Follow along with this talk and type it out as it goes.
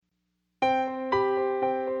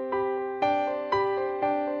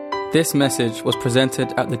This message was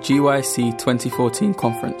presented at the GYC 2014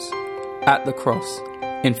 conference at The Cross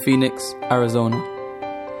in Phoenix, Arizona.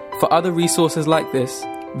 For other resources like this,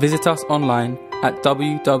 visit us online at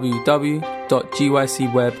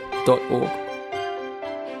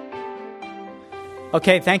www.gycweb.org.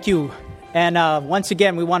 Okay, thank you. And once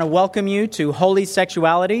again, we want to welcome you to Holy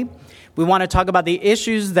Sexuality. We want to talk about the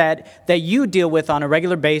issues that you deal with on a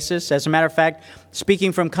regular basis. As a matter of fact,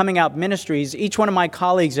 speaking from Coming Out Ministries, each one of my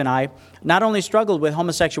colleagues and I not only struggled with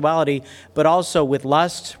homosexuality, but also with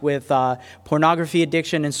lust, with pornography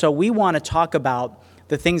addiction. And so we want to talk about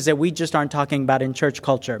the things that we just aren't talking about in church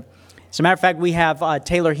culture. As a matter of fact, we have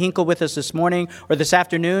Taylor Hinkle with us this morning or this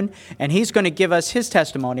afternoon, and he's going to give us his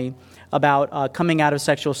testimony about coming out of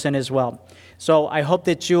sexual sin as well. So I hope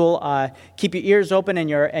that you'll keep your ears open and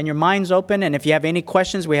your minds open. And if you have any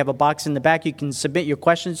questions, we have a box in the back you can submit your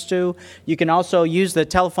questions to. You can also use the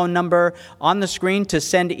telephone number on the screen to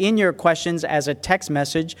send in your questions as a text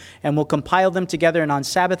message, and we'll compile them together. And on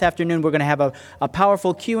Sabbath afternoon, we're going to have a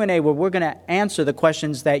powerful Q&A where we're going to answer the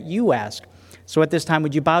questions that you ask. So at this time,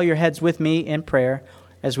 would you bow your heads with me in prayer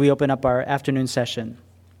as we open up our afternoon session?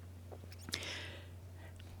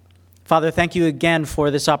 Father, thank you again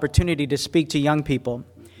for this opportunity to speak to young people.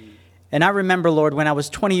 And I remember, Lord, when I was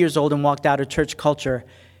 20 years old and walked out of church culture,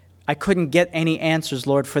 I couldn't get any answers,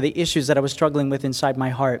 Lord, for the issues that I was struggling with inside my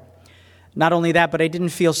heart. Not only that, but I didn't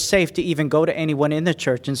feel safe to even go to anyone in the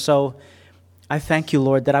church. And so I thank you,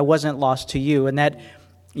 Lord, that I wasn't lost to you and that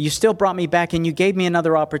you still brought me back and you gave me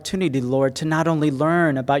another opportunity, Lord, to not only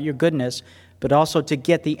learn about your goodness, but also to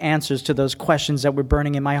get the answers to those questions that were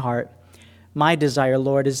burning in my heart. My desire,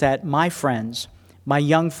 Lord, is that my friends, my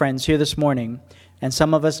young friends here this morning, and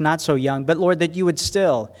some of us not so young, but Lord, that you would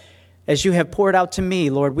still, as you have poured out to me,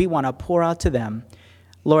 Lord, we want to pour out to them.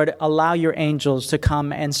 Lord, allow your angels to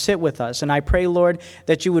come and sit with us. And I pray, Lord,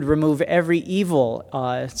 that you would remove every evil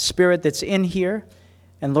spirit that's in here.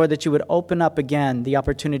 And Lord, that you would open up again the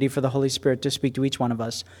opportunity for the Holy Spirit to speak to each one of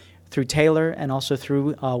us through Taylor and also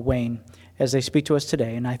through Wayne as they speak to us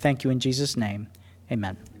today. And I thank you in Jesus' name.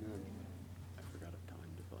 Amen.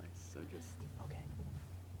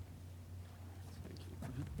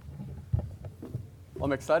 Well,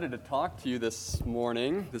 I'm excited to talk to you this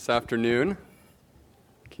afternoon.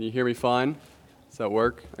 Can you hear me fine? Does that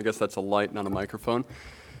work? I guess that's a light, not a microphone.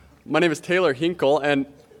 My name is Taylor Hinkle, and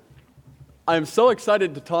I'm so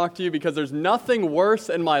excited to talk to you because there's nothing worse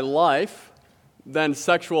in my life than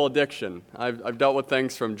sexual addiction. I've dealt with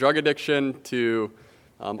things from drug addiction to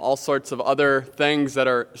all sorts of other things that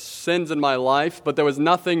are sins in my life, but there was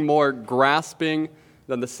nothing more grasping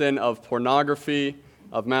than the sin of pornography,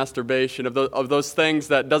 of masturbation, of those things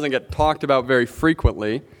that doesn't get talked about very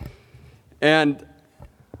frequently. And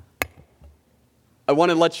I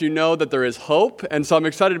want to let you know that there is hope, and so I'm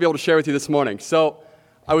excited to be able to share with you this morning. So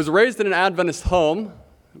I was raised in an Adventist home,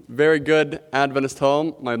 very good Adventist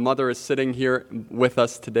home. My mother is sitting here with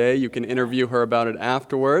us today. You can interview her about it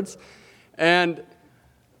afterwards. And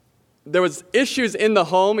there was issues in the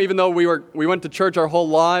home, even though we went to church our whole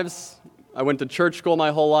lives. I went to church school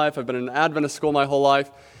my whole life. I've been in an Adventist school my whole life.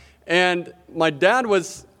 And my dad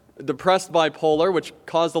was depressed bipolar, which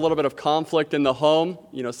caused a little bit of conflict in the home.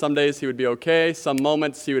 You know, some days he would be okay. Some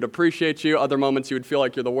moments he would appreciate you. Other moments you would feel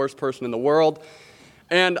like you're the worst person in the world.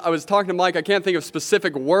 And I was talking to Mike. I can't think of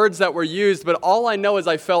specific words that were used, but all I know is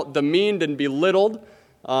I felt demeaned and belittled.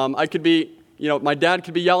 My dad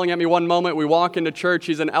could be yelling at me one moment. We walk into church.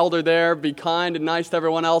 He's an elder there. Be kind and nice to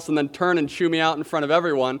everyone else, and then turn and chew me out in front of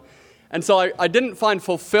everyone. And so I didn't find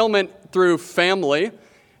fulfillment through family,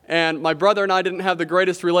 and my brother and I didn't have the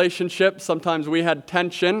greatest relationship. Sometimes we had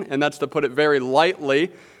tension, and that's to put it very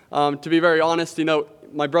lightly. To be very honest,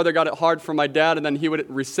 my brother got it hard for my dad, and then he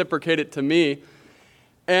would reciprocate it to me.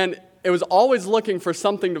 And it was always looking for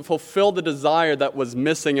something to fulfill the desire that was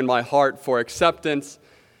missing in my heart for acceptance.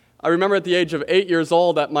 I remember at the age of 8 years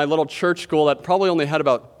old at my little church school that probably only had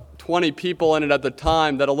about 20 people in it at the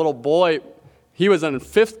time, that a little boy, he was in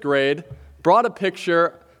 5th grade, brought a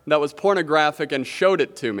picture that was pornographic and showed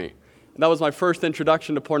it to me. And that was my first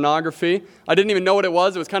introduction to pornography. I didn't even know what it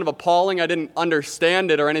was. It was kind of appalling. I didn't understand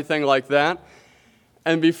it or anything like that.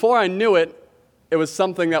 And before I knew it, it was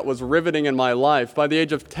something that was riveting in my life. By the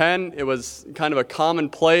age of 10, it was kind of a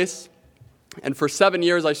commonplace. And for 7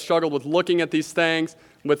 years, I struggled with looking at these things,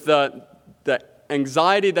 with the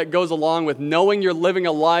anxiety that goes along with knowing you're living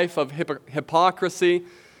a life of hypocrisy,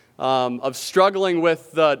 of struggling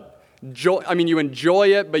with the joy. I mean, you enjoy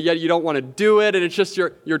it, but yet you don't want to do it, and it's just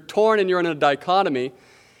you're torn and you're in a dichotomy.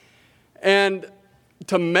 And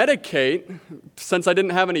to medicate, since I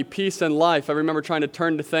didn't have any peace in life, I remember trying to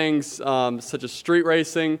turn to things such as street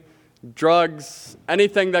racing, drugs,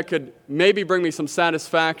 anything that could maybe bring me some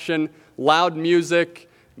satisfaction, loud music,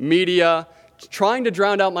 media, trying to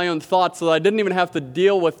drown out my own thoughts so that I didn't even have to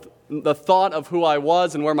deal with the thought of who I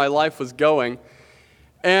was and where my life was going.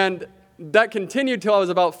 And that continued till I was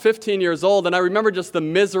about 15 years old, and I remember just the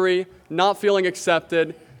misery, not feeling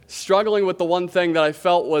accepted, struggling with the one thing that I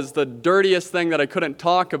felt was the dirtiest thing that I couldn't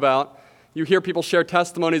talk about. You hear people share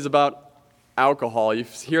testimonies about alcohol. You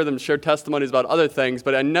hear them share testimonies about other things,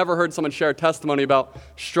 but I never heard someone share a testimony about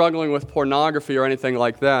struggling with pornography or anything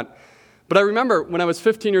like that. But I remember when I was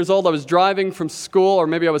 15 years old, I was driving from school, or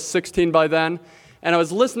maybe I was 16 by then, and I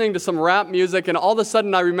was listening to some rap music, and all of a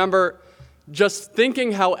sudden I remember just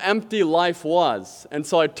thinking how empty life was. And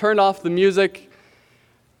so I turned off the music,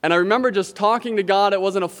 and I remember just talking to God. It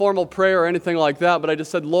wasn't a formal prayer or anything like that, but I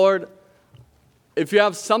just said, Lord, if you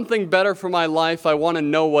have something better for my life, I want to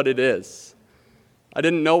know what it is. I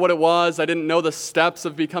didn't know what it was. I didn't know the steps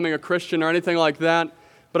of becoming a Christian or anything like that.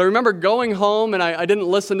 But I remember going home, and I didn't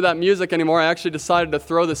listen to that music anymore. I actually decided to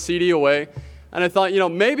throw the CD away. And I thought,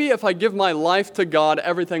 maybe if I give my life to God,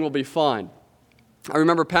 everything will be fine. I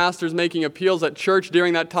remember pastors making appeals at church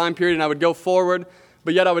during that time period, and I would go forward,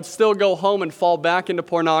 but yet I would still go home and fall back into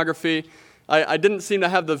pornography. I didn't seem to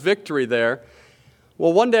have the victory there.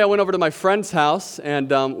 Well, one day I went over to my friend's house, and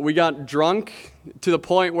we got drunk to the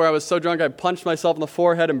point where I was so drunk I punched myself in the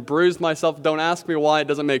forehead and bruised myself. Don't ask me why, it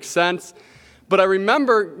doesn't make sense. But I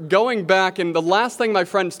remember going back, and the last thing my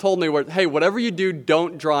friends told me was, hey, whatever you do,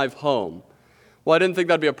 don't drive home. Well, I didn't think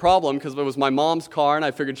that'd be a problem because it was my mom's car, and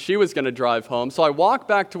I figured she was going to drive home. So I walked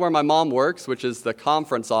back to where my mom works, which is the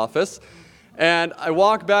conference office, and I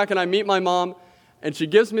walk back and I meet my mom, and she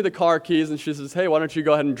gives me the car keys, and she says, hey, why don't you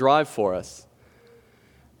go ahead and drive for us?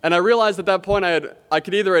 And I realized at that point I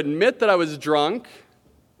could either admit that I was drunk,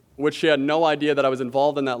 which she had no idea that I was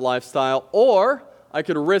involved in that lifestyle, or I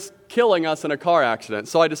could risk killing us in a car accident.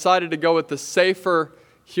 So I decided to go with the safer,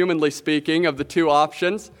 humanly speaking, of the two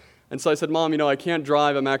options. And so I said, Mom, I can't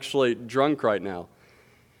drive. I'm actually drunk right now.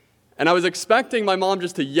 And I was expecting my mom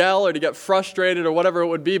just to yell or to get frustrated or whatever it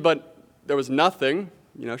would be, but there was nothing.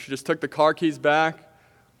 She just took the car keys back,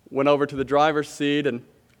 went over to the driver's seat, and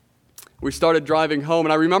we started driving home.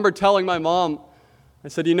 And I remember telling my mom, I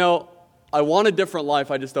said, I want a different life.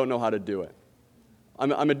 I just don't know how to do it.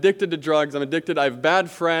 I'm addicted to drugs. I'm addicted. I have bad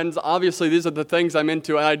friends. Obviously, these are the things I'm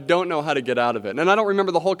into, and I don't know how to get out of it. And I don't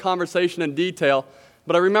remember the whole conversation in detail,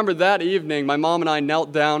 but I remember that evening, my mom and I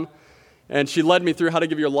knelt down, and she led me through how to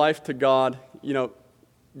give your life to God.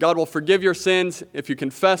 God will forgive your sins if you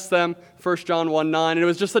confess them, 1 John 1:9. And it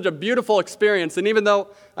was just such a beautiful experience. And even though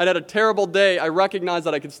I'd had a terrible day, I recognized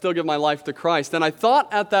that I could still give my life to Christ. And I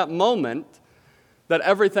thought at that moment that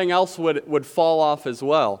everything else would fall off as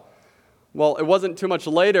well. Well, it wasn't too much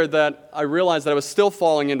later that I realized that I was still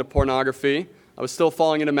falling into pornography. I was still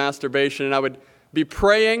falling into masturbation, and I would be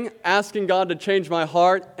praying, asking God to change my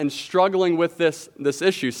heart, and struggling with this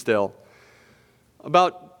issue still.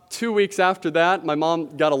 About 2 weeks after that, my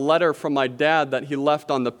mom got a letter from my dad that he left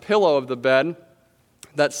on the pillow of the bed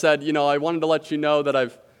that said, I wanted to let you know that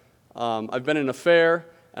I've been in an affair,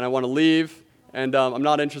 and I want to leave, and I'm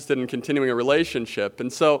not interested in continuing a relationship.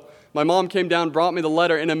 And so my mom came down, brought me the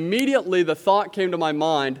letter, and immediately the thought came to my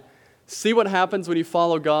mind, see what happens when you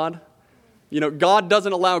follow God? God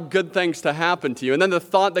doesn't allow good things to happen to you. And then the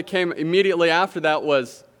thought that came immediately after that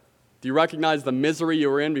was, do you recognize the misery you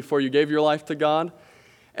were in before you gave your life to God?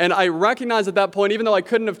 And I recognized at that point, even though I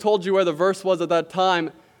couldn't have told you where the verse was at that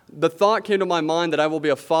time, the thought came to my mind that I will be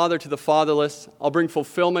a father to the fatherless. I'll bring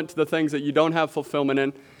fulfillment to the things that you don't have fulfillment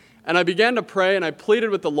in. And I began to pray, and I pleaded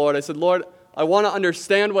with the Lord. I said, Lord, I want to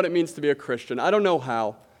understand what it means to be a Christian. I don't know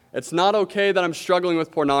how. It's not okay that I'm struggling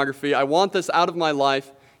with pornography. I want this out of my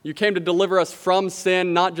life. You came to deliver us from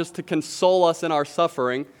sin, not just to console us in our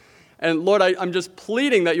suffering. And Lord, I'm just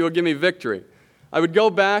pleading that you would give me victory. I would go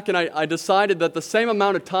back, and I decided that the same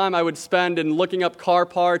amount of time I would spend in looking up car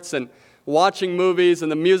parts and watching movies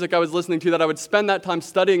and the music I was listening to, that I would spend that time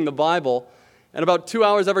studying the Bible. And about 2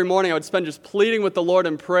 hours every morning I would spend just pleading with the Lord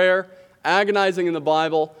in prayer, agonizing in the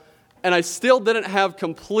Bible. And I still didn't have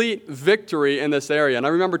complete victory in this area. And I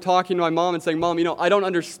remember talking to my mom and saying, Mom, I don't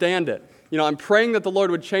understand it. I'm praying that the Lord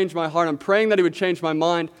would change my heart. I'm praying that He would change my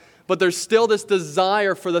mind. But there's still this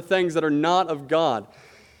desire for the things that are not of God.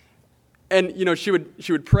 And, she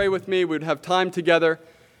would pray with me. We would have time together.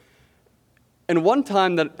 And one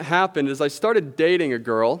time that happened is I started dating a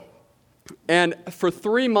girl. And for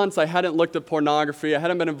 3 months, I hadn't looked at pornography. I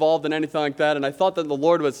hadn't been involved in anything like that. And I thought that the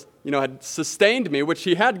Lord was, had sustained me, which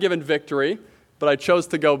He had given victory. But I chose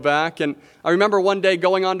to go back. And I remember one day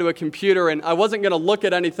going onto a computer, and I wasn't going to look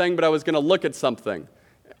at anything, but I was going to look at something.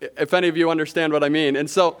 if any of you understand what I mean. And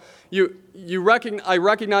so I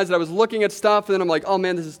recognized that I was looking at stuff, and then I'm like, oh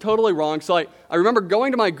man, this is totally wrong. So I remember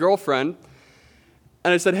going to my girlfriend,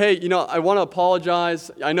 and I said, hey, I want to apologize.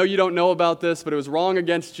 I know you don't know about this, but it was wrong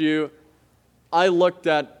against you. I looked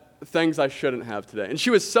at things I shouldn't have today. And she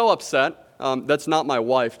was so upset. That's not my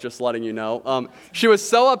wife, just letting you know. She was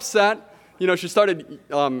so upset. She started,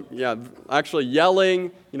 actually yelling,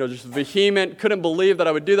 just vehement, couldn't believe that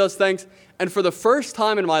I would do those things. And for the first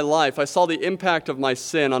time in my life, I saw the impact of my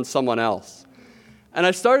sin on someone else. And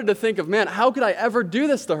I started to think of, man, how could I ever do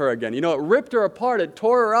this to her again? It ripped her apart, it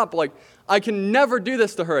tore her up, like, I can never do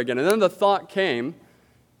this to her again. And then the thought came,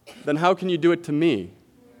 then how can you do it to me?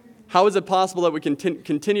 How is it possible that we can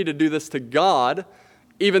continue to do this to God,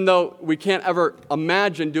 even though we can't ever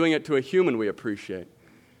imagine doing it to a human we appreciate?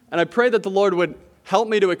 And I pray that the Lord would help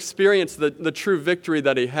me to experience the true victory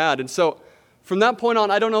that he had. And so from that point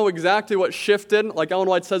on, I don't know exactly what shifted. Like Ellen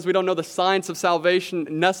White says, we don't know the science of salvation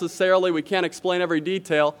necessarily. We can't explain every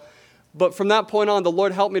detail. But from that point on, the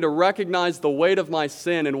Lord helped me to recognize the weight of my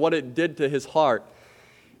sin and what it did to his heart.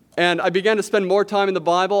 And I began to spend more time in the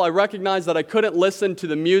Bible. I recognized that I couldn't listen to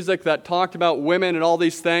the music that talked about women and all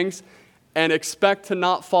these things and expect to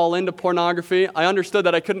not fall into pornography. I understood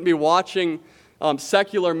that I couldn't be watching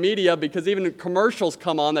secular media because even commercials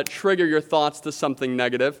come on that trigger your thoughts to something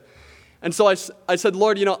negative. And so I said,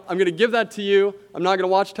 Lord, I'm going to give that to you. I'm not going to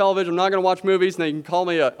watch television. I'm not going to watch movies. Now, you can call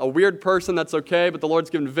me a weird person. That's okay. But the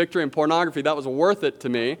Lord's given victory in pornography. That was worth it to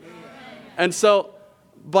me. And so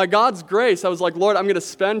by God's grace, I was like, Lord, I'm going to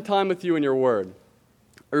spend time with you in your word.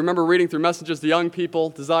 I remember reading through Messages to Young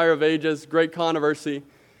People, Desire of Ages, Great Controversy.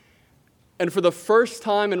 And for the first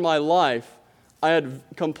time in my life, I had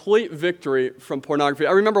complete victory from pornography.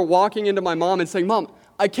 I remember walking into my mom and saying, Mom,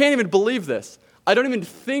 I can't even believe this. I don't even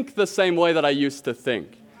think the same way that I used to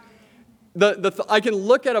think. I can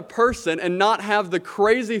look at a person and not have the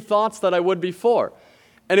crazy thoughts that I would before.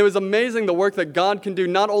 And it was amazing the work that God can do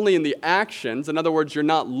not only in the actions, in other words, you're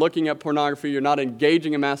not looking at pornography, you're not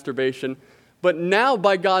engaging in masturbation, but now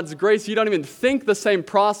by God's grace, you don't even think the same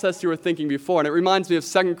process you were thinking before. And it reminds me of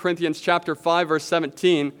 2 Corinthians chapter 5, verse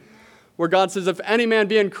 17, where God says, if any man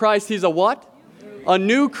be in Christ, he's a what? A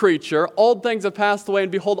new creature. Old things have passed away,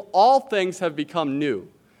 and behold, all things have become new.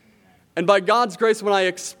 And by God's grace, when I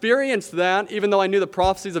experienced that, even though I knew the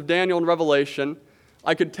prophecies of Daniel and Revelation,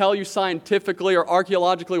 I could tell you scientifically or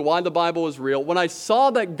archaeologically why the Bible was real. When I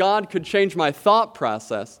saw that God could change my thought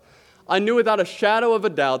process, I knew without a shadow of a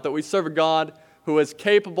doubt that we serve a God who is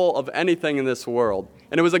capable of anything in this world.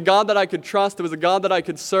 And it was a God that I could trust. It was a God that I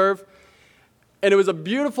could serve. And it was a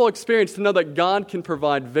beautiful experience to know that God can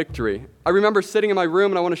provide victory. I remember sitting in my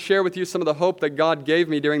room, and I want to share with you some of the hope that God gave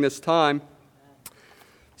me during this time.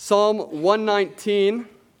 Psalm 119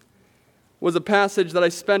 was a passage that I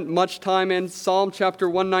spent much time in. Psalm chapter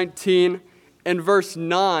 119 and verse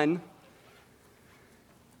 9.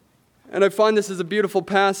 And I find this is a beautiful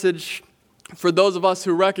passage for those of us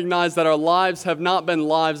who recognize that our lives have not been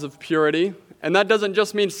lives of purity. And that doesn't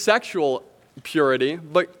just mean sexual purity,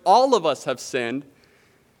 but all of us have sinned.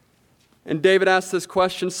 And David asks this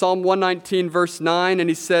question, Psalm 119, verse 9, and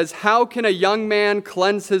he says, how can a young man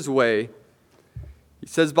cleanse his way? He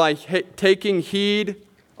says, by taking heed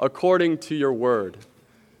according to your word.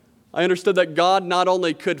 I understood that God not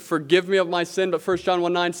only could forgive me of my sin, but 1 John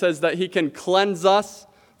 1:9 says that he can cleanse us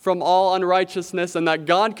from all unrighteousness, and that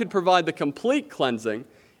God could provide the complete cleansing,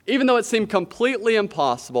 even though it seemed completely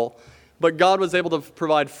impossible. But God was able to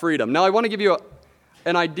provide freedom. Now, I want to give you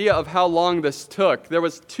an idea of how long this took. There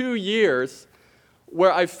was 2 years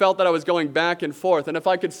where I felt that I was going back and forth. And if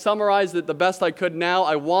I could summarize it the best I could now,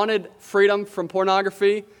 I wanted freedom from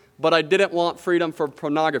pornography, but I didn't want freedom from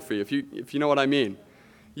pornography, if you know what I mean.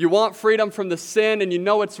 You want freedom from the sin, and you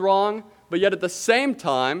know it's wrong, but yet at the same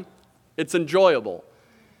time, it's enjoyable.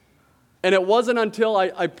 And it wasn't until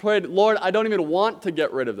I prayed, Lord, I don't even want to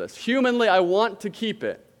get rid of this. Humanly, I want to keep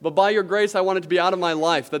it. But by your grace, I want it to be out of my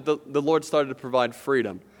life, that the Lord started to provide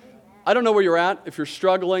freedom. I don't know where you're at, if you're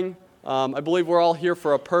struggling. I believe we're all here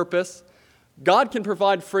for a purpose. God can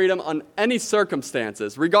provide freedom on any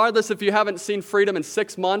circumstances. Regardless if you haven't seen freedom in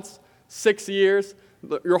 6 months, 6 years,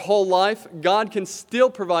 your whole life, God can still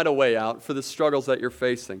provide a way out for the struggles that you're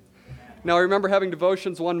facing. Now, I remember having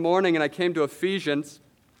devotions one morning, and I came to Ephesians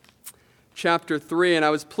chapter 3, and I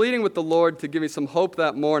was pleading with the Lord to give me some hope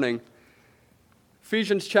that morning.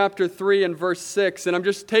 Ephesians chapter 3 and verse 6, and I'm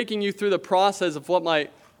just taking you through the process of what my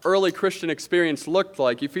early Christian experience looked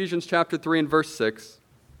like. Ephesians chapter 3 and verse 6.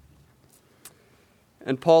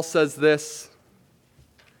 And Paul says this,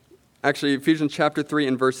 actually Ephesians chapter 3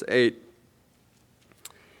 and verse 8.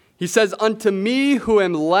 He says, unto me who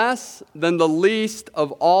am less than the least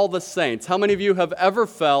of all the saints. How many of you have ever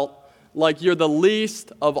felt like you're the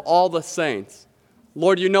least of all the saints?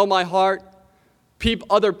 Lord, you know my heart.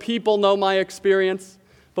 Other people know my experience.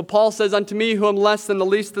 But Paul says, unto me who am less than the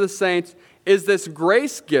least of the saints, is this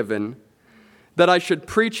grace given that I should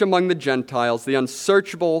preach among the Gentiles the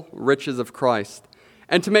unsearchable riches of Christ,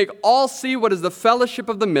 and to make all see what is the fellowship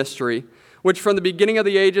of the mystery, which from the beginning of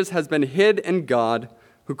the ages has been hid in God,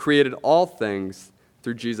 who created all things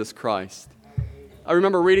through Jesus Christ. I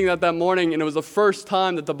remember reading that morning, and it was the first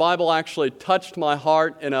time that the Bible actually touched my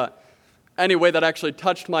heart in any way that actually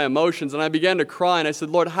touched my emotions. And I began to cry, and I said,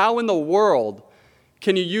 Lord, how in the world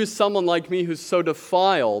can you use someone like me who's so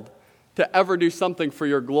defiled to ever do something for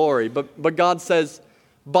your glory? But God says,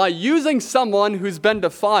 by using someone who's been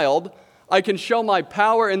defiled, I can show my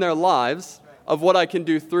power in their lives of what I can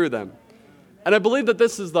do through them. And I believe that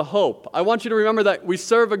this is the hope. I want you to remember that we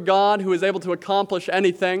serve a God who is able to accomplish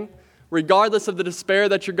anything, regardless of the despair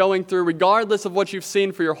that you're going through, regardless of what you've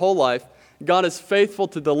seen for your whole life. God is faithful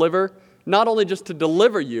to deliver, not only just to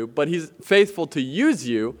deliver you, but He's faithful to use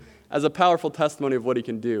you as a powerful testimony of what He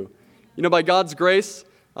can do. You know, by God's grace,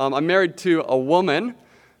 I'm married to a woman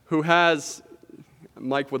who has,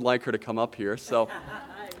 Mike would like her to come up here, so,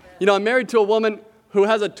 I'm married to a woman who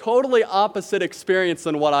has a totally opposite experience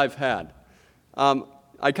than what I've had.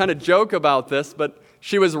 I kind of joke about this, but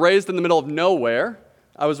she was raised in the middle of nowhere.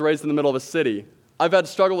 I was raised in the middle of a city. I've had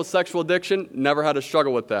to struggle with sexual addiction, never had to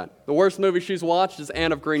struggle with that. The worst movie she's watched is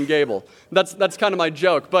Anne of Green Gable. That's kind of my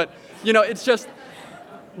joke, but, it's just,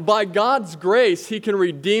 by God's grace, He can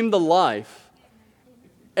redeem the life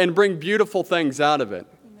and bring beautiful things out of it.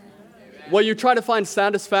 What you try to find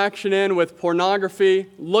satisfaction in with pornography,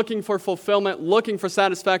 looking for fulfillment, looking for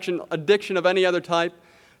satisfaction, addiction of any other type,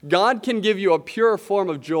 God can give you a purer form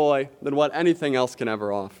of joy than what anything else can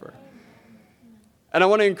ever offer. And I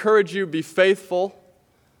want to encourage you, be faithful.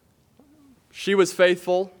 She was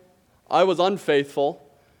faithful. I was unfaithful.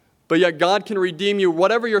 But yet God can redeem you,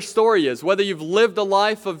 whatever your story is. Whether you've lived a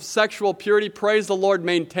life of sexual purity, praise the Lord,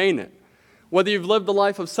 maintain it. Whether you've lived a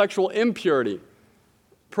life of sexual impurity,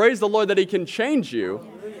 praise the Lord that He can change you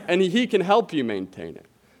and He can help you maintain it.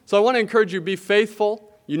 So I want to encourage you, be faithful.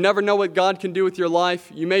 You never know what God can do with your life.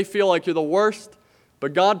 You may feel like you're the worst,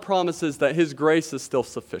 but God promises that His grace is still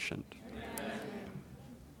sufficient.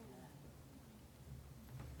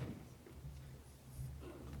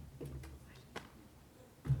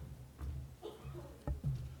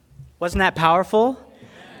 Wasn't that powerful?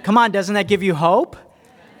 Come on, doesn't that give you hope?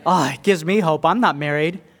 Oh, it gives me hope. I'm not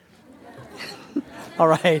married. All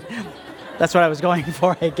right. That's what I was going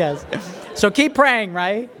for, I guess. So keep praying,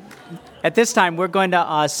 right? At this time, we're going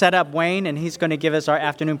to set up Wayne, and he's going to give us our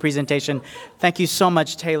afternoon presentation. Thank you so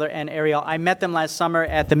much, Taylor and Ariel. I met them last summer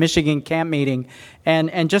at the Michigan camp meeting,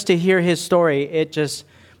 and just to hear his story,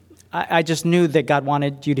 I just knew that God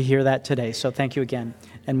wanted you to hear that today. So thank you again.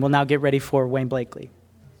 And we'll now get ready for Wayne Blakely.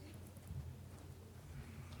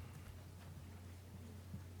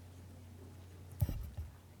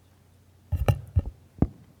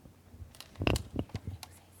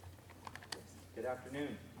 Good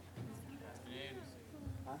afternoon.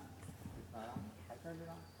 I turned it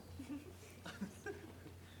on.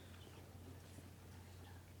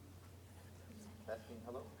 Testing,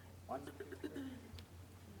 hello? One.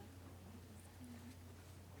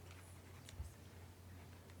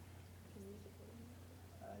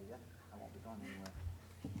 Yeah, I won't be going anywhere.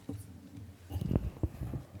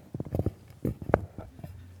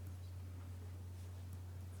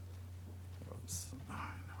 Oops.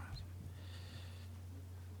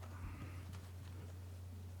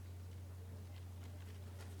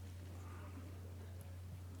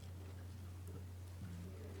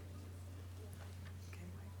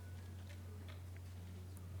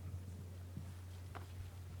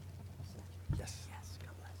 Yes. Yes.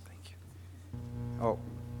 God bless. Thank you. Oh,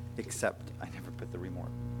 except I never put the remote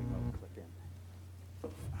clip in.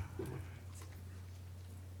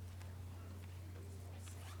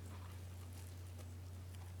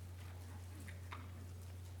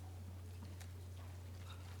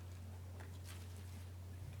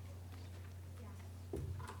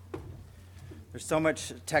 There's so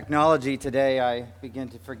much technology today, I begin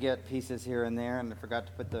to forget pieces here and there, and I forgot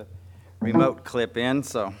to put the remote clip in,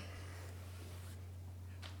 so.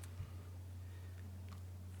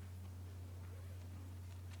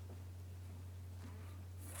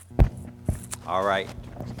 All right.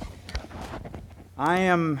 I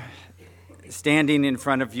am standing in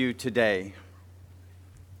front of you today,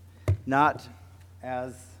 not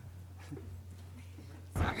as...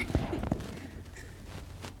 Sorry.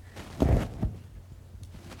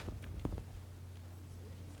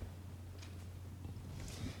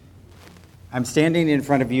 I'm standing in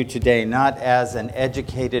front of you today not as an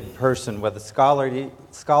educated person with a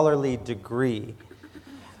scholarly degree,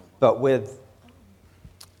 but with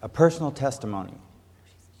a personal testimony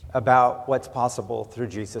about what's possible through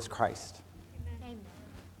Jesus Christ. Amen.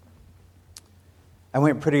 I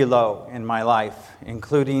went pretty low in my life,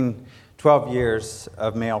 including 12 years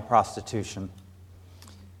of male prostitution.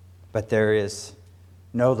 But there is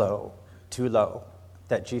no low too low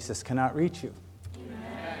that Jesus cannot reach you.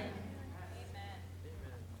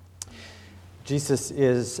 Jesus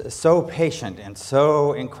is so patient and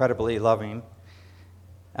so incredibly loving.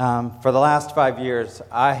 For the last 5 years,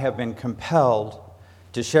 I have been compelled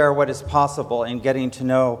to share what is possible in getting to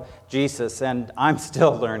know Jesus, and I'm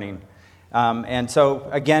still learning. And so,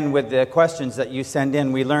 again, with the questions that you send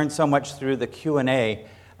in, we learn so much through the Q&A.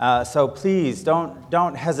 So please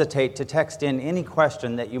don't hesitate to text in any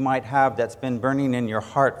question that you might have that's been burning in your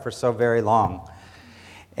heart for so very long.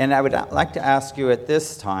 And I would like to ask you at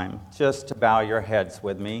this time just to bow your heads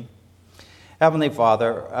with me. Heavenly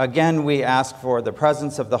Father, again we ask for the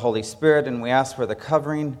presence of the Holy Spirit, and we ask for the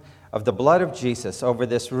covering of the blood of Jesus over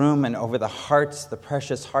this room and over the hearts, the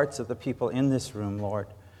precious hearts of the people in this room, Lord,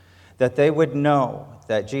 that they would know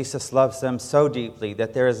that Jesus loves them so deeply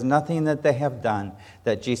that there is nothing that they have done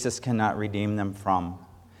that Jesus cannot redeem them from.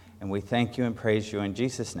 And we thank you and praise you in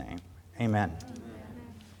Jesus' name. Amen.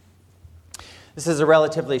 This is a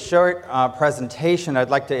relatively short presentation. I'd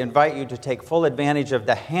like to invite you to take full advantage of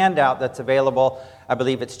the handout that's available. I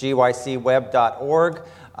believe it's gycweb.org.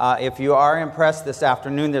 If you are impressed this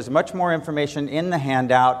afternoon, there's much more information in the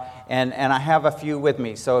handout, and I have a few with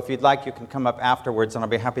me. So if you'd like, you can come up afterwards, and I'll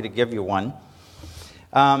be happy to give you one.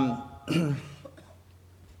 Some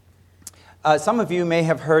of you may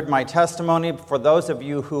have heard my testimony. For those of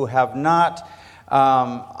you who have not,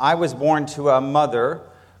 I was born to a mother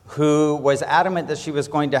who was adamant that she was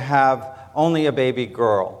going to have only a baby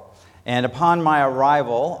girl. And upon my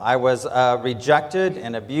arrival, I was rejected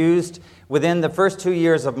and abused. Within the first 2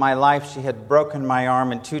 years of my life, she had broken my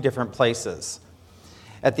arm in 2 different places.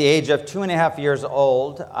 At the age of 2.5 years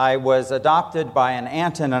old, I was adopted by an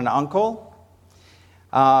aunt and an uncle.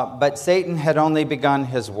 But Satan had only begun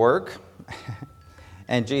his work,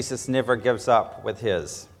 and Jesus never gives up with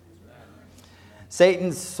his.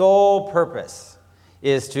 Satan's sole purpose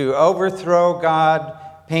is to overthrow God,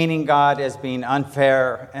 painting God as being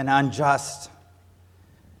unfair and unjust.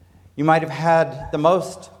 You might have had the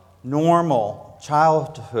most normal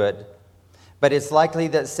childhood, but it's likely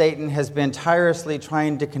that Satan has been tirelessly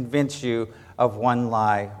trying to convince you of one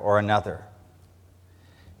lie or another.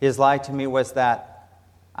 His lie to me was that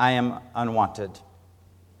I am unwanted.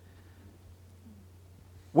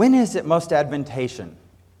 When is it most advantageous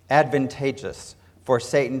for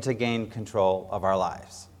Satan to gain control of our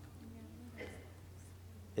lives?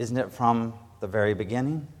 Isn't it from the very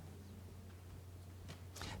beginning?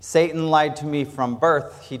 Satan lied to me from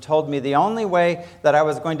birth. He told me the only way that I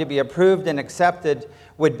was going to be approved and accepted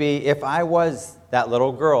would be if I was that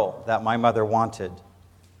little girl that my mother wanted.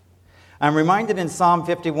 I'm reminded in Psalm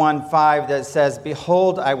 51:5 that says,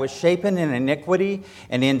 "Behold, I was shapen in iniquity,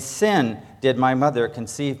 and in sin did my mother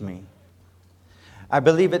conceive me." I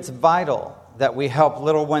believe it's vital that we help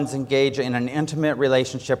little ones engage in an intimate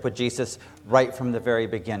relationship with Jesus right from the very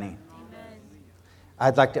beginning. Amen.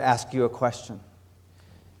 I'd like to ask you a question.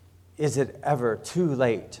 Is it ever too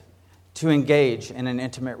late to engage in an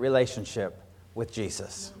intimate relationship with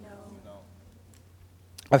Jesus? No.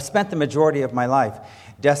 I've spent the majority of my life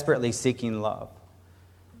desperately seeking love.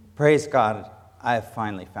 Praise God, I have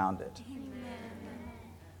finally found it. Amen.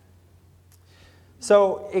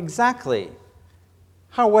 So exactly,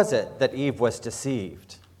 how was it that Eve was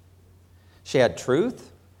deceived? She had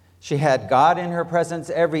truth. She had God in her presence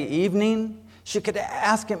every evening. She could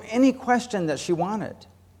ask him any question that she wanted.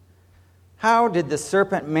 How did the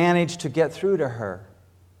serpent manage to get through to her?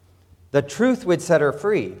 The truth would set her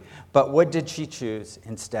free, but what did she choose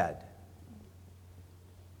instead?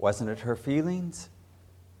 Wasn't it her feelings?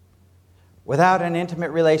 Without an intimate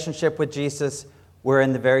relationship with Jesus, we're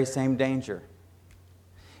in the very same danger.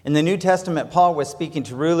 In the New Testament, Paul was speaking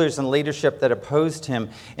to rulers and leadership that opposed him,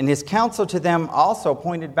 and his counsel to them also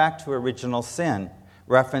pointed back to original sin,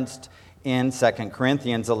 referenced in 2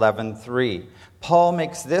 Corinthians 11:3. Paul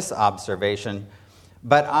makes this observation,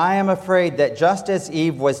 "But I am afraid that just as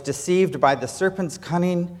Eve was deceived by the serpent's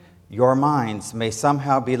cunning, your minds may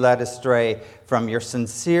somehow be led astray from your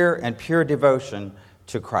sincere and pure devotion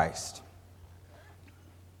to Christ."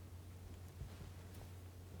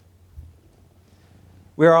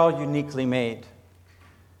 We're all uniquely made.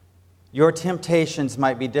 Your temptations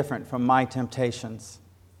might be different from my temptations.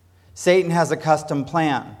 Satan has a custom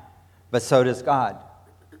plan. but so does God.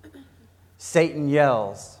 Satan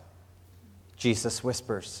yells, Jesus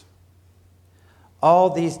whispers. All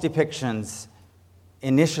these depictions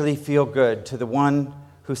initially feel good to the one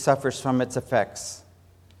who suffers from its effects.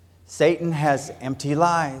 Satan has empty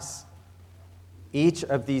lies. Each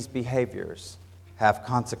of these behaviors have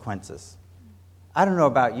consequences. I don't know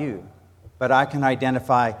about you, but I can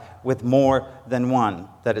identify with more than one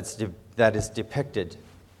that is depicted.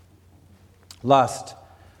 Lust,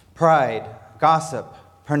 pride, gossip,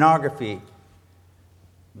 pornography,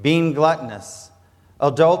 being gluttonous,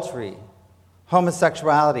 adultery,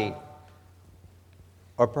 homosexuality,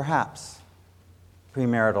 or perhaps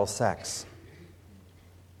premarital sex.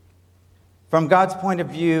 From God's point of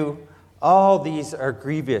view, all these are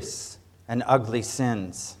grievous and ugly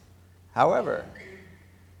sins. However,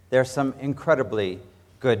 there's some incredibly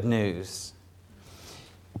good news.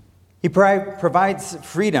 He provides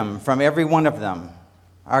freedom from every one of them.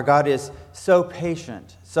 Our God is so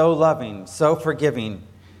patient, so loving, so forgiving.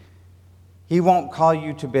 He won't call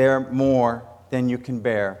you to bear more than you can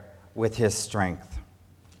bear with His strength.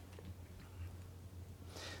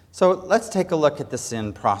 So let's take a look at the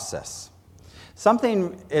sin process.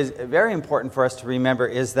 Something is very important for us to remember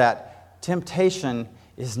is that temptation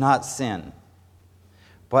is not sin.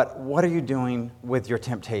 But what are you doing with your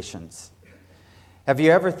temptations? Have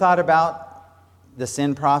you ever thought about the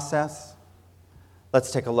sin process?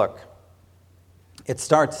 Let's take a look. It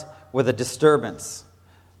starts with a disturbance.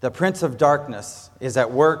 The prince of darkness is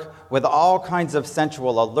at work with all kinds of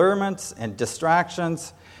sensual allurements and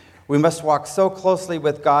distractions. We must walk so closely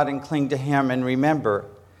with God and cling to Him, and remember,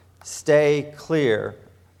 stay clear.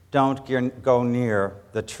 Don't go near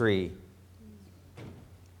the tree.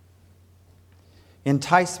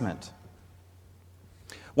 Enticement.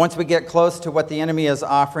 Once we get close to what the enemy is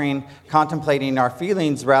offering, contemplating our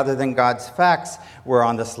feelings rather than God's facts, we're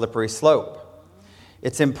on the slippery slope.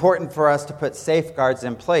 It's important for us to put safeguards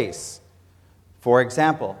in place. For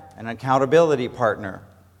example, an accountability partner.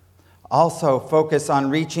 Also, focus on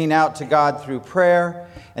reaching out to God through prayer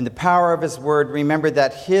and the power of His Word. Remember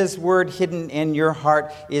that His Word hidden in your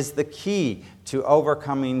heart is the key to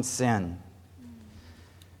overcoming sin.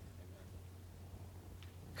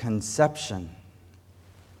 Conception.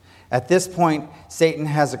 At this point, Satan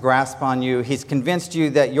has a grasp on you. He's convinced you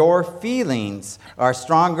that your feelings are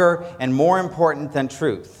stronger and more important than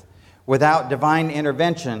truth. Without divine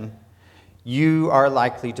intervention, you are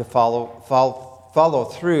likely to follow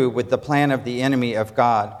through with the plan of the enemy of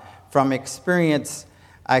God. From experience,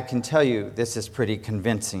 I can tell you this is pretty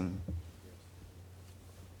convincing.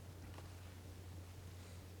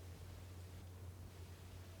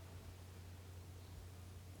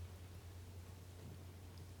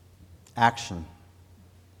 Action.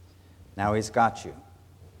 Now he's got you.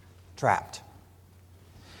 Trapped.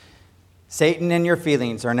 Satan and your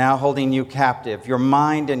feelings are now holding you captive. Your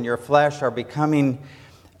mind and your flesh are becoming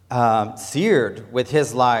seared with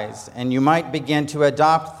his lies, and you might begin to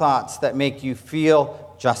adopt thoughts that make you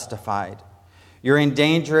feel justified. You're in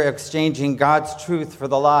danger of exchanging God's truth for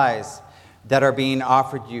the lies that are being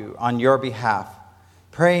offered you on your behalf.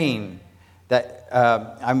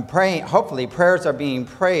 Hopefully prayers are being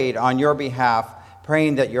prayed on your behalf,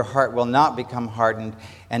 praying that your heart will not become hardened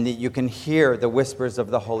and that you can hear the whispers of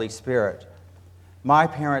the Holy Spirit. My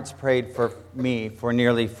parents prayed for me for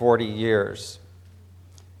nearly 40 years.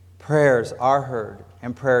 Prayers are heard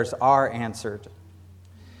and prayers are answered.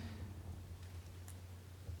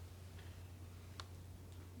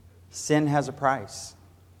 Sin has a price.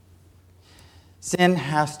 Sin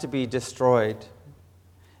has to be destroyed.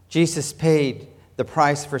 Jesus paid the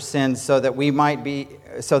price for sin so that we might be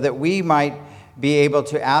able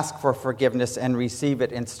to ask for forgiveness and receive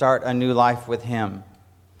it and start a new life with Him.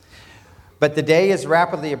 But the day is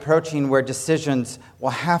rapidly approaching where decisions will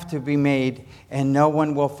have to be made, and no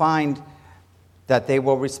one will find that they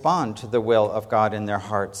will respond to the will of God in their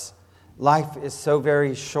hearts. Life is so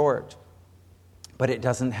very short, but it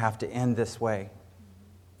doesn't have to end this way.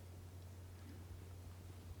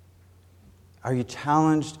 Are you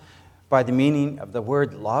challenged by the meaning of the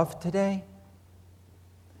word love today?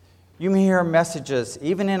 You may hear messages,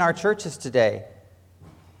 even in our churches today,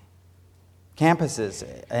 campuses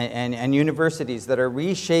and universities that are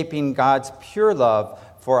reshaping God's pure love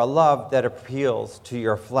for a love that appeals to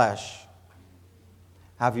your flesh.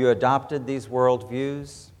 Have you adopted these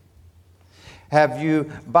worldviews? Have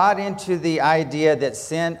you bought into the idea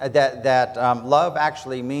that love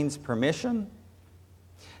actually means permission?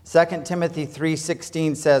 2 Timothy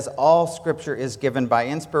 3:16 says, all Scripture is given by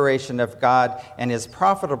inspiration of God and is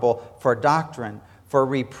profitable for doctrine, for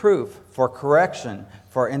reproof, for correction,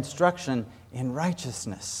 for instruction in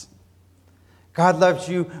righteousness. God loves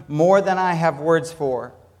you more than I have words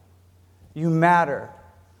for. You matter.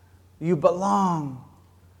 You belong.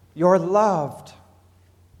 You're loved.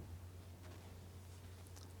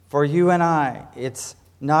 For you and I, it's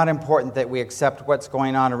not important that we accept what's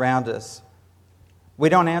going on around us. We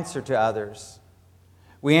don't answer to others.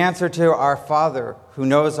 We answer to our Father who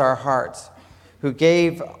knows our hearts, who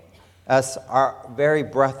gave us our very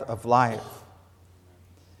breath of life.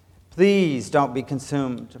 Please don't be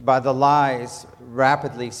consumed by the lies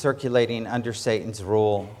rapidly circulating under Satan's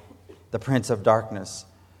rule, the prince of darkness.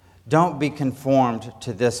 Don't be conformed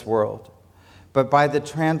to this world, but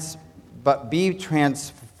be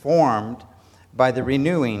transformed by the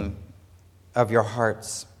renewing of your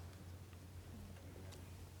hearts.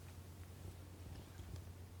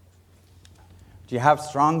 Do you have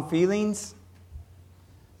strong feelings?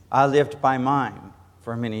 I lived by mine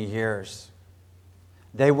for many years.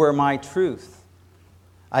 They were my truth.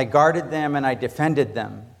 I guarded them and I defended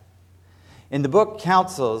them. In the book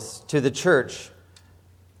Counsels to the Church,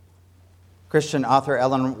 Christian author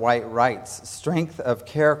Ellen White writes, strength of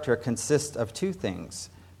character consists of two things,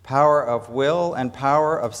 power of will and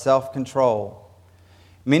power of self-control.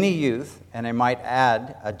 Many youth, and I might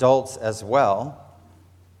add adults as well,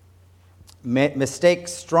 mistake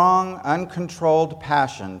strong, uncontrolled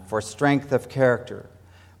passion for strength of character.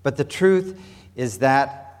 But the truth is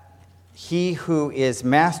that he who is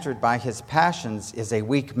mastered by his passions is a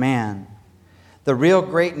weak man. The real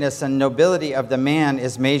greatness and nobility of the man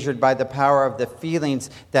is measured by the power of the feelings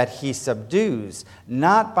that he subdues,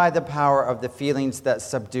 not by the power of the feelings that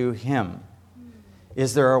subdue him.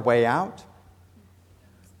 Is there a way out?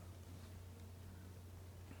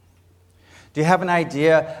 Do you have an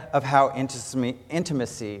idea of how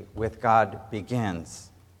intimacy with God begins?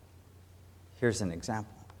 Here's an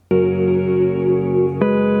example.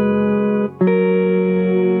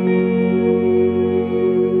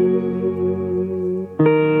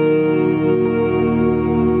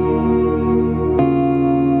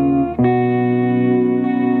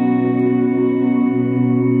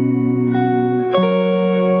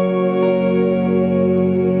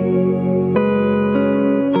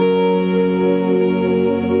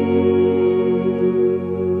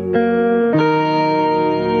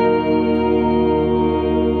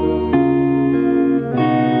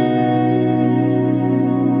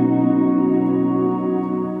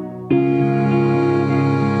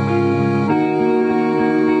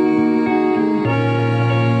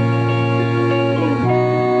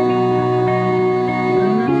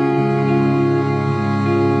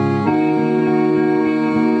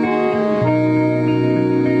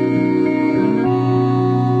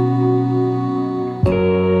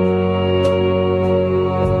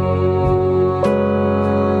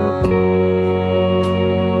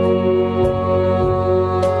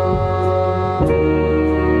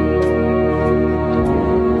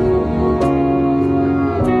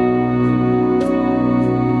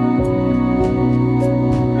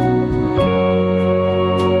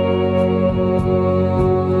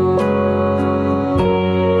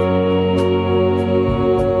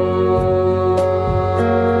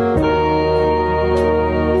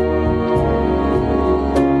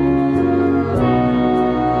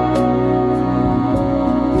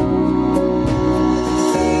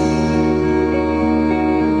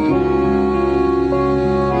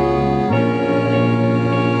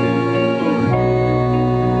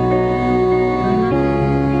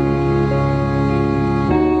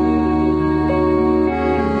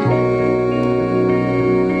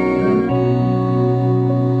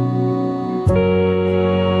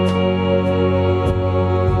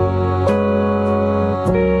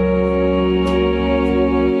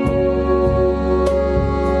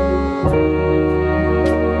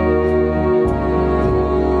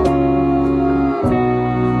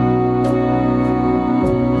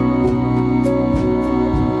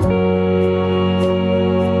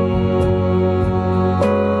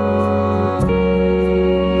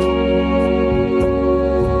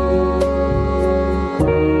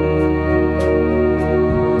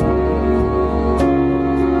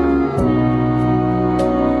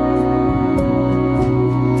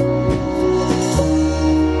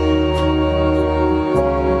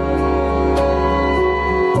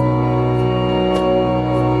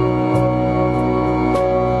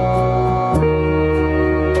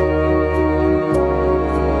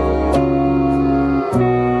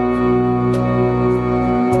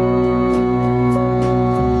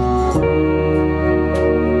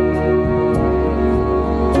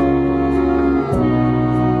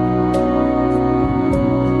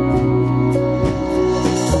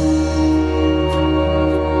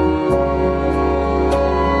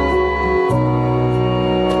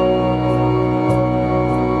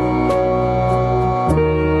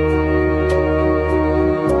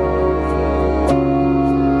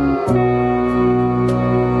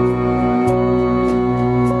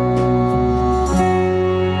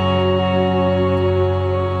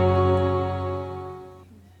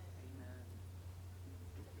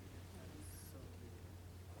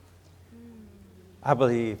 I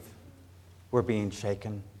believe we're being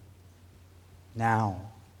shaken now.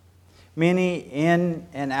 Many in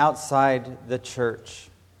and outside the church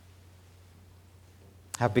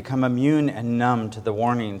have become immune and numb to the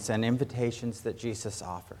warnings and invitations that Jesus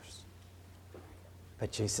offers.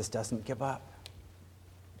 But Jesus doesn't give up.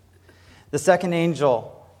 The second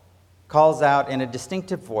angel calls out in a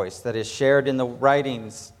distinctive voice that is shared in the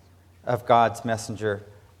writings of God's messenger,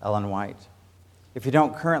 Ellen White. If you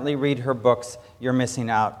don't currently read her books, you're missing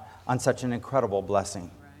out on such an incredible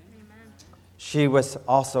blessing. She was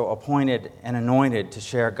also appointed and anointed to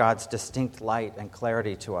share God's distinct light and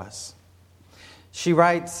clarity to us. She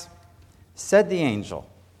writes, "Said the angel,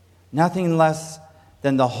 nothing less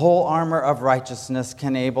than the whole armor of righteousness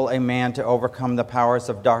can enable a man to overcome the powers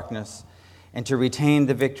of darkness and to retain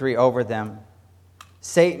the victory over them.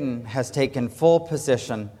 Satan has taken full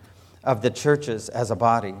possession of the churches as a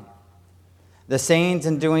body. The sayings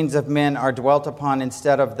and doings of men are dwelt upon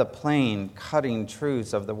instead of the plain, cutting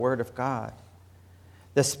truths of the Word of God.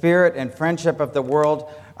 The spirit and friendship of the world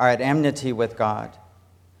are at enmity with God.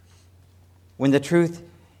 When the truth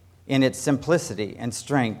in its simplicity and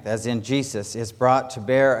strength, as in Jesus, is brought to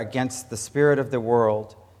bear against the spirit of the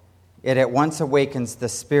world, it at once awakens the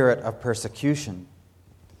spirit of persecution.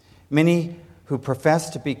 Many who profess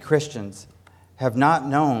to be Christians have not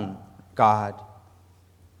known God.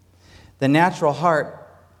 The natural heart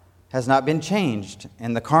has not been changed,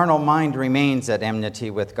 and the carnal mind remains at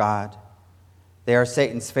enmity with God. They are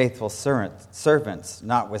Satan's faithful servants,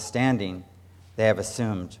 notwithstanding they have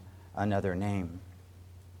assumed another name."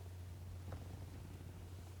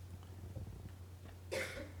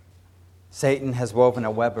 Satan has woven a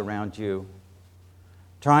web around you,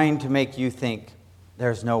 trying to make you think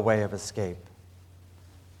there's no way of escape.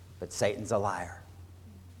 But Satan's a liar.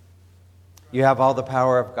 You have all the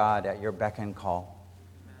power of God at your beck and call.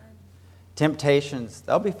 Temptations,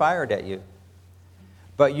 they'll be fired at you.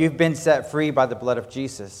 But you've been set free by the blood of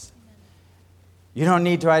Jesus. You don't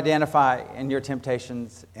need to identify in your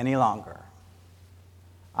temptations any longer.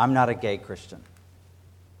 I'm not a gay Christian.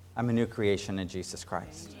 I'm a new creation in Jesus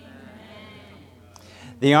Christ.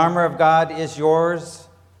 The armor of God is yours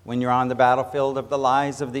when you're on the battlefield of the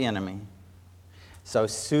lies of the enemy. So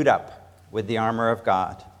suit up with the armor of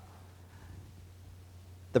God,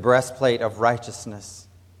 the breastplate of righteousness.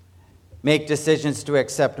 Make decisions to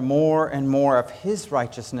accept more and more of His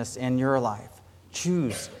righteousness in your life.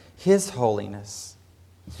 Choose His holiness.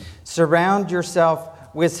 Surround yourself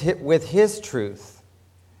with His truth.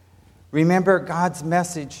 Remember, God's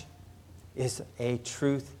message is a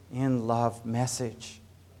truth in love message.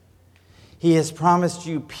 He has promised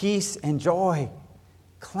you peace and joy.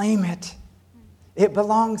 Claim it. It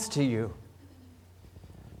belongs to you.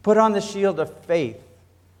 Put on the shield of faith.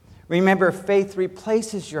 Remember, faith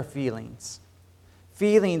replaces your feelings.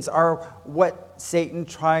 Feelings are what Satan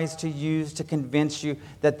tries to use to convince you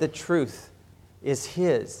that the truth is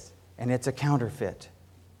his and it's a counterfeit.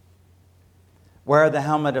 Wear the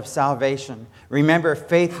helmet of salvation. Remember,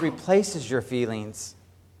 faith replaces your feelings.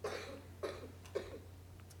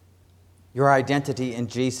 Your identity in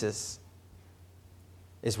Jesus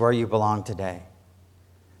is where you belong today.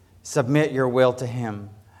 Submit your will to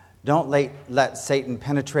Him. Don't let Satan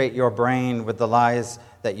penetrate your brain with the lies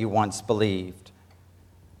that you once believed.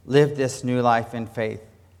 Live this new life in faith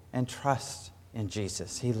and trust in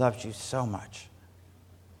Jesus. He loves you so much.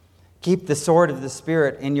 Keep the sword of the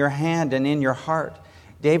Spirit in your hand and in your heart.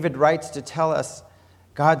 David writes to tell us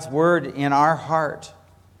God's word in our heart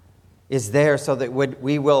is there so that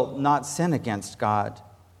we will not sin against God.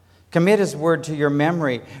 Commit His word to your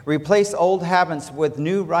memory. Replace old habits with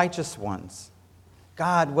new righteous ones.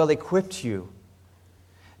 God will equip you.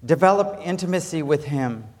 Develop intimacy with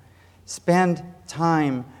Him. Spend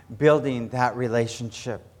time building that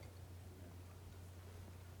relationship.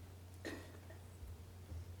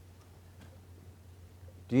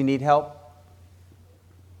 Do you need help?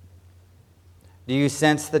 Do you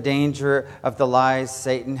sense the danger of the lies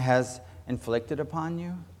Satan has inflicted upon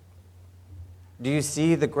you? Do you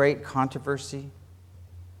see the great controversy?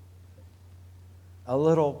 A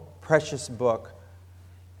little precious book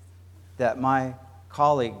that my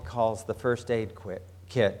colleague calls the First Aid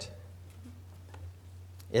Kit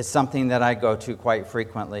is something that I go to quite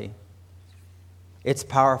frequently. It's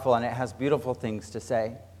powerful and it has beautiful things to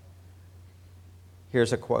say.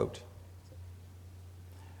 Here's a quote.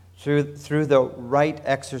 Through the right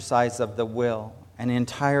exercise of the will, an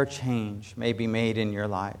entire change may be made in your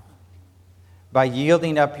life. By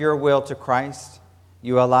yielding up your will to Christ,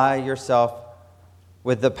 you ally yourself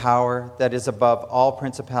with the power that is above all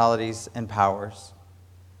principalities and powers.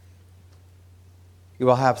 You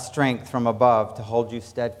will have strength from above to hold you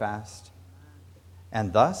steadfast.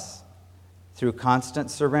 And thus, through constant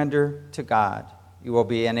surrender to God, you will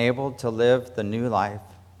be enabled to live the new life,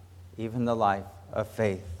 even the life of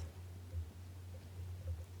faith.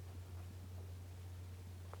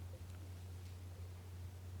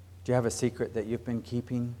 Do you have a secret that you've been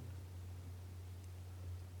keeping?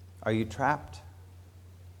 Are you trapped?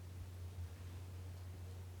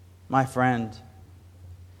 My friend,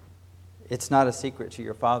 it's not a secret to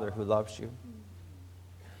your Father who loves you.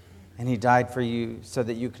 And He died for you so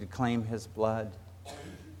that you could claim His blood.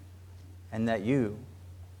 And that you,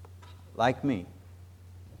 like me,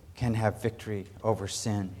 can have victory over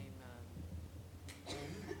sin.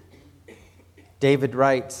 David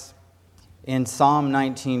writes in Psalm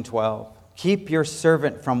 19:12, "Keep your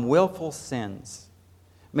servant from willful sins.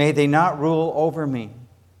 May they not rule over me."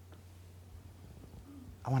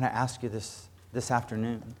 I want to ask you this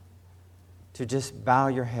afternoon to just bow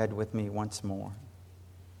your head with me once more.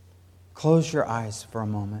 Close your eyes for a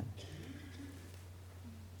moment.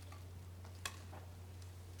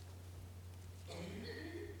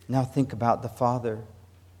 Now think about the Father,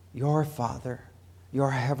 your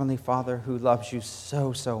Heavenly Father who loves you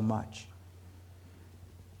so, so much,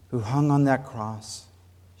 who hung on that cross,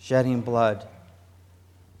 shedding blood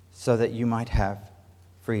so that you might have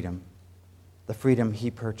freedom, the freedom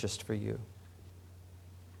He purchased for you.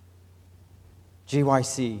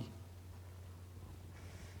 GYC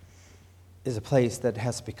is a place that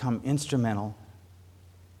has become instrumental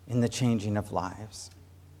in the changing of lives.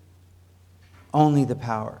 Only the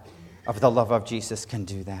power of the love of Jesus can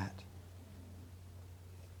do that.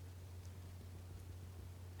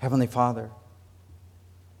 Heavenly Father,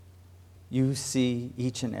 you see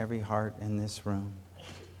each and every heart in this room.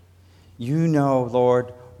 You know,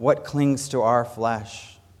 Lord, what clings to our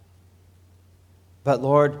flesh. But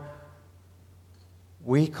Lord,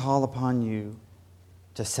 we call upon you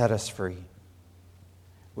to set us free.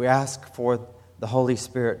 We ask for the Holy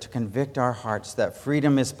Spirit to convict our hearts that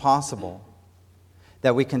freedom is possible,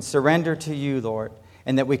 that we can surrender to you, Lord,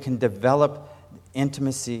 and that we can develop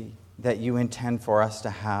intimacy that you intend for us to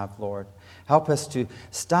have, Lord. Help us to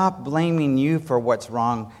stop blaming you for what's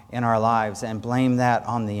wrong in our lives and blame that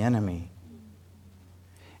on the enemy,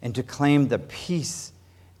 and to claim the peace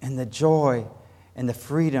and the joy and the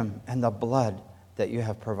freedom and the blood that you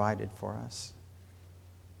have provided for us.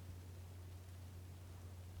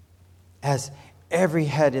 As every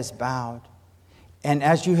head is bowed, and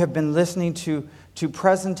as you have been listening to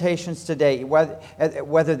presentations today,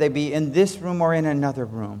 whether they be in this room or in another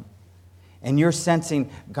room, and you're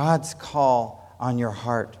sensing God's call on your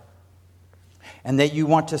heart, and that you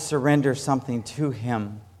want to surrender something to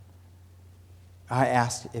Him, I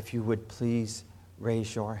ask if you would please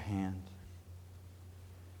raise your hand.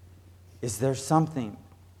 Is there something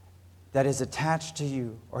that is attached to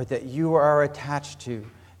you, or that you are attached to,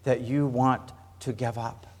 that you want to give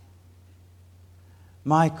up?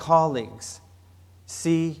 My colleagues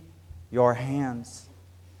see your hands.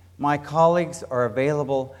 My colleagues are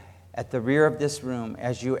available at the rear of this room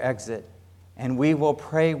as you exit, and we will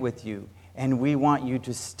pray with you, and we want you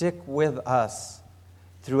to stick with us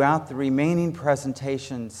throughout the remaining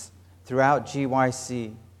presentations throughout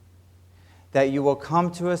GYC, that you will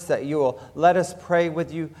come to us, that you will let us pray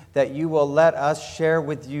with you, that you will let us share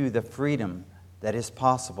with you the freedom that is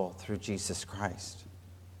possible through Jesus Christ.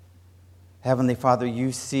 Heavenly Father,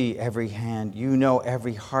 you see every hand. You know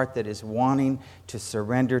every heart that is wanting to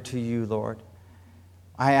surrender to you, Lord.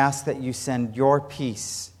 I ask that you send your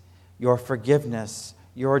peace, your forgiveness,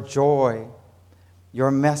 your joy,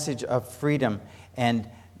 your message of freedom, and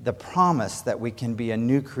the promise that we can be a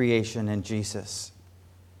new creation in Jesus.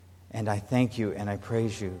 And I thank you and I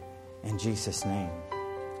praise you in Jesus' name.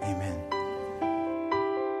 Amen.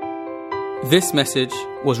 This message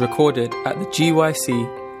was recorded at the GYC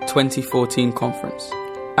 2014 conference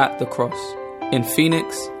at the Cross in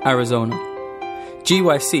Phoenix, Arizona.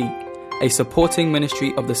 GYC, a supporting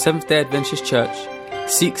ministry of the Seventh-day Adventist Church,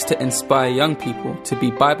 seeks to inspire young people to be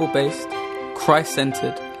Bible-based,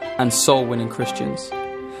 Christ-centered, and soul-winning Christians.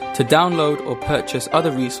 To download or purchase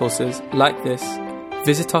other resources like this,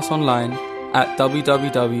 visit us online at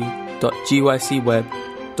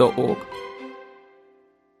www.gycweb.org.